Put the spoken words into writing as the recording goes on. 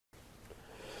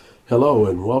Hello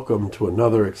and welcome to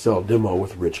another Excel demo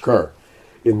with Rich Kerr.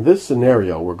 In this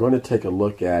scenario, we're going to take a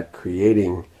look at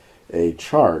creating a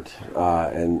chart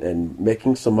and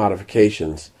making some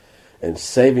modifications and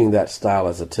saving that style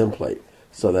as a template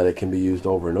so that it can be used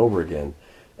over and over again.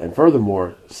 And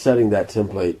furthermore, setting that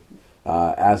template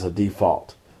as a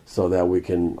default so that we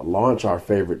can launch our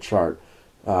favorite chart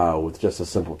with just a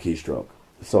simple keystroke.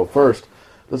 So first,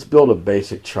 let's build a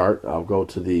basic chart. I'll go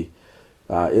to the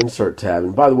Insert tab.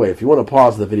 And by the way, if you want to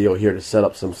pause the video here to set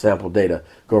up some sample data,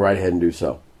 go right ahead and do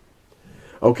so.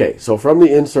 Okay, so from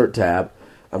the Insert tab,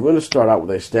 I'm going to start out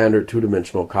with a standard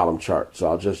two-dimensional column chart. So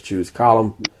I'll just choose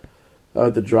column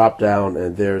at the drop down,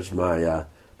 and there's my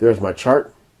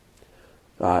chart.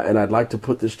 And I'd like to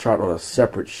put this chart on a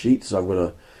separate sheet, so I'm going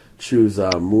to choose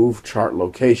Move Chart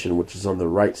Location, which is on the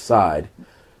right side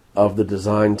of the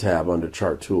Design tab under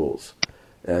Chart Tools.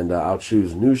 And I'll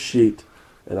choose New Sheet,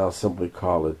 and I'll simply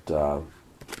call it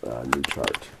New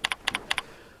Chart.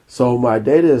 So my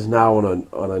data is now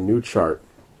on a new chart,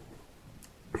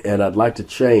 and I'd like to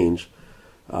change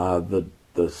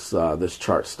this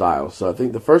chart style. So I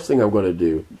think the first thing I'm going to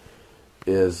do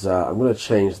is I'm going to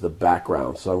change the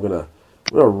background. So I'm going to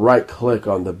right-click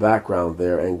on the background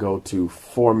there and go to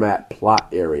Format Plot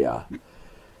Area.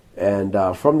 And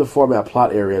from the Format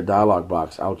Plot Area dialog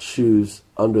box, I'll choose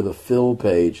under the Fill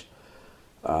page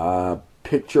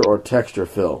Picture or Texture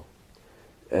Fill.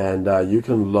 And you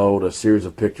can load a series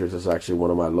of pictures. It's actually one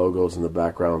of my logos in the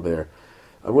background there.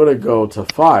 I'm going to go to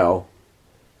File,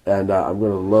 and I'm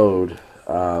going to load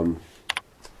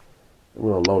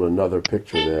another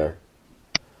picture there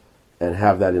and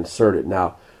have that inserted.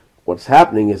 Now, what's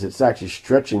happening is it's actually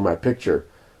stretching my picture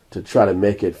to try to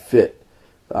make it fit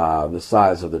the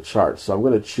size of the chart. So I'm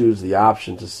going to choose the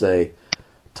option to say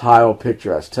Tile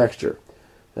Picture as Texture.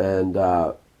 And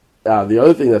the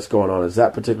other thing that's going on is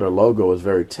that particular logo is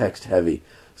very text heavy,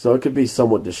 so it could be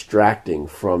somewhat distracting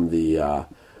from the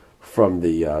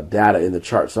data in the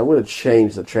chart. So I'm going to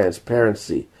change the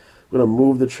transparency. I'm going to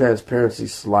move the transparency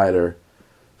slider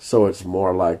so it's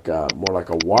more like a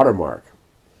watermark,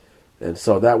 and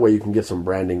so that way you can get some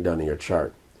branding done in your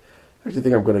chart. I actually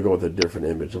think I'm going to go with a different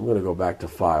image. I'm going to go back to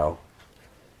File,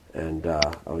 and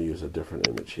I'll use a different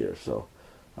image here. So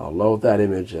I'll load that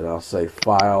image, and I'll say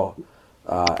File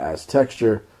as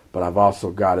Texture, but I've also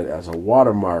got it as a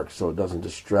watermark so it doesn't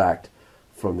distract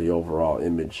from the overall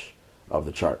image of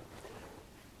the chart.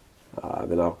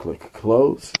 Then I'll click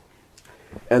Close,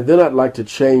 and then I'd like to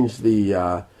change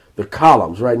the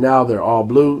columns. Right now they're all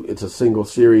blue. It's a single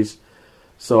series,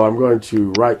 so I'm going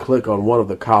to right-click on one of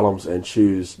the columns and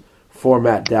choose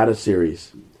Format Data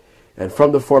Series. And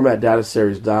from the Format Data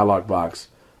Series dialog box,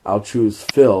 I'll choose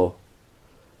Fill,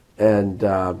 and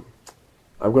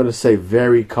I'm going to say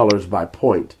Vary Colors by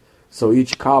Point. So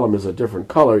each column is a different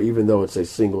color, even though it's a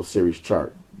single series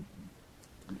chart.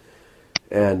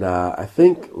 And I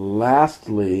think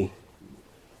lastly,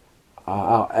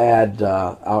 I'll add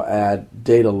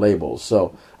data labels.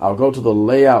 So I'll go to the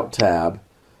Layout tab,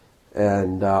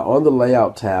 and on the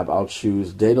Layout tab, I'll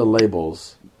choose Data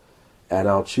Labels, and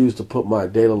I'll choose to put my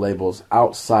data labels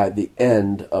outside the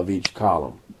end of each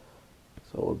column.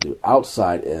 So we'll do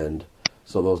outside end,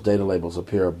 so those data labels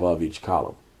appear above each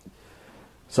column.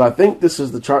 So I think this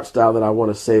is the chart style that I want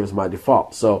to save as my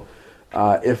default. So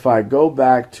if I go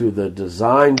back to the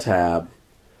Design tab,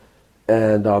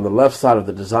 and on the left side of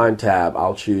the Design tab,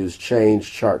 I'll choose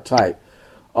Change Chart Type.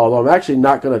 Although I'm actually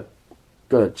not going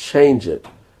to change it.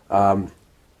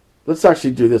 Let's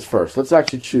actually do this first. Let's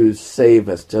actually choose Save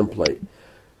as Template.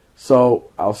 So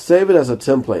I'll save it as a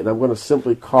template, and I'm going to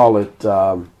simply call it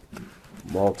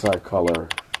Multicolor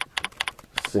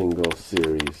Single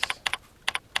Series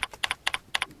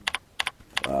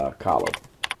Column.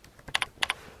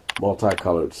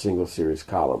 Multicolored Single Series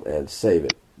Column, and save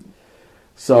it.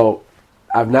 So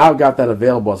I've now got that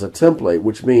available as a template,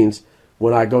 which means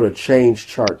when I go to Change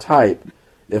Chart Type,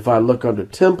 if I look under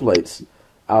Templates,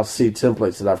 I'll see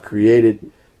templates that I've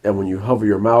created, and when you hover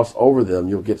your mouse over them,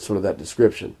 you'll get sort of that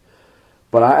description.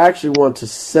 But I actually want to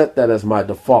set that as my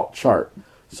default chart.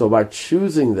 So by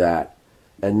choosing that,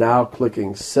 and now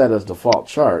clicking Set as Default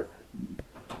Chart,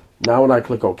 now when I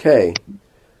click OK,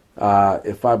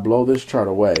 if I blow this chart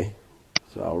away,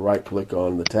 so I'll right-click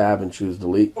on the tab and choose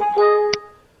Delete.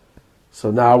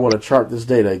 So now I want to chart this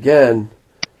data again.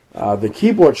 The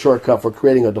keyboard shortcut for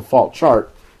creating a default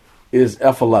chart is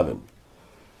F11.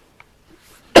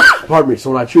 Pardon me.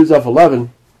 So when I choose F11,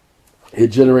 it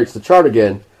generates the chart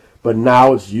again, but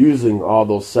now it's using all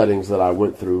those settings that I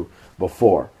went through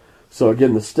before. So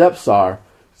again, the steps are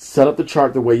set up the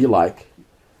chart the way you like,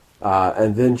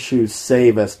 and then choose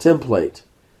Save as Template.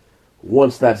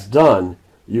 Once that's done,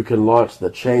 you can launch the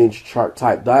Change Chart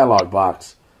Type dialog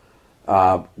box.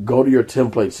 Go to your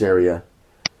templates area,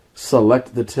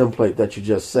 select the template that you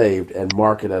just saved, and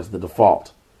mark it as the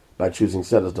default by choosing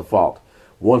Set as Default.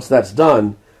 Once that's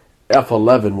done,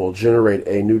 F11 will generate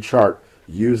a new chart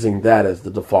using that as the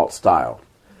default style.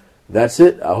 That's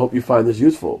it. I hope you find this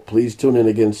useful. Please tune in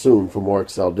again soon for more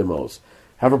Excel demos.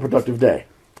 Have a productive day.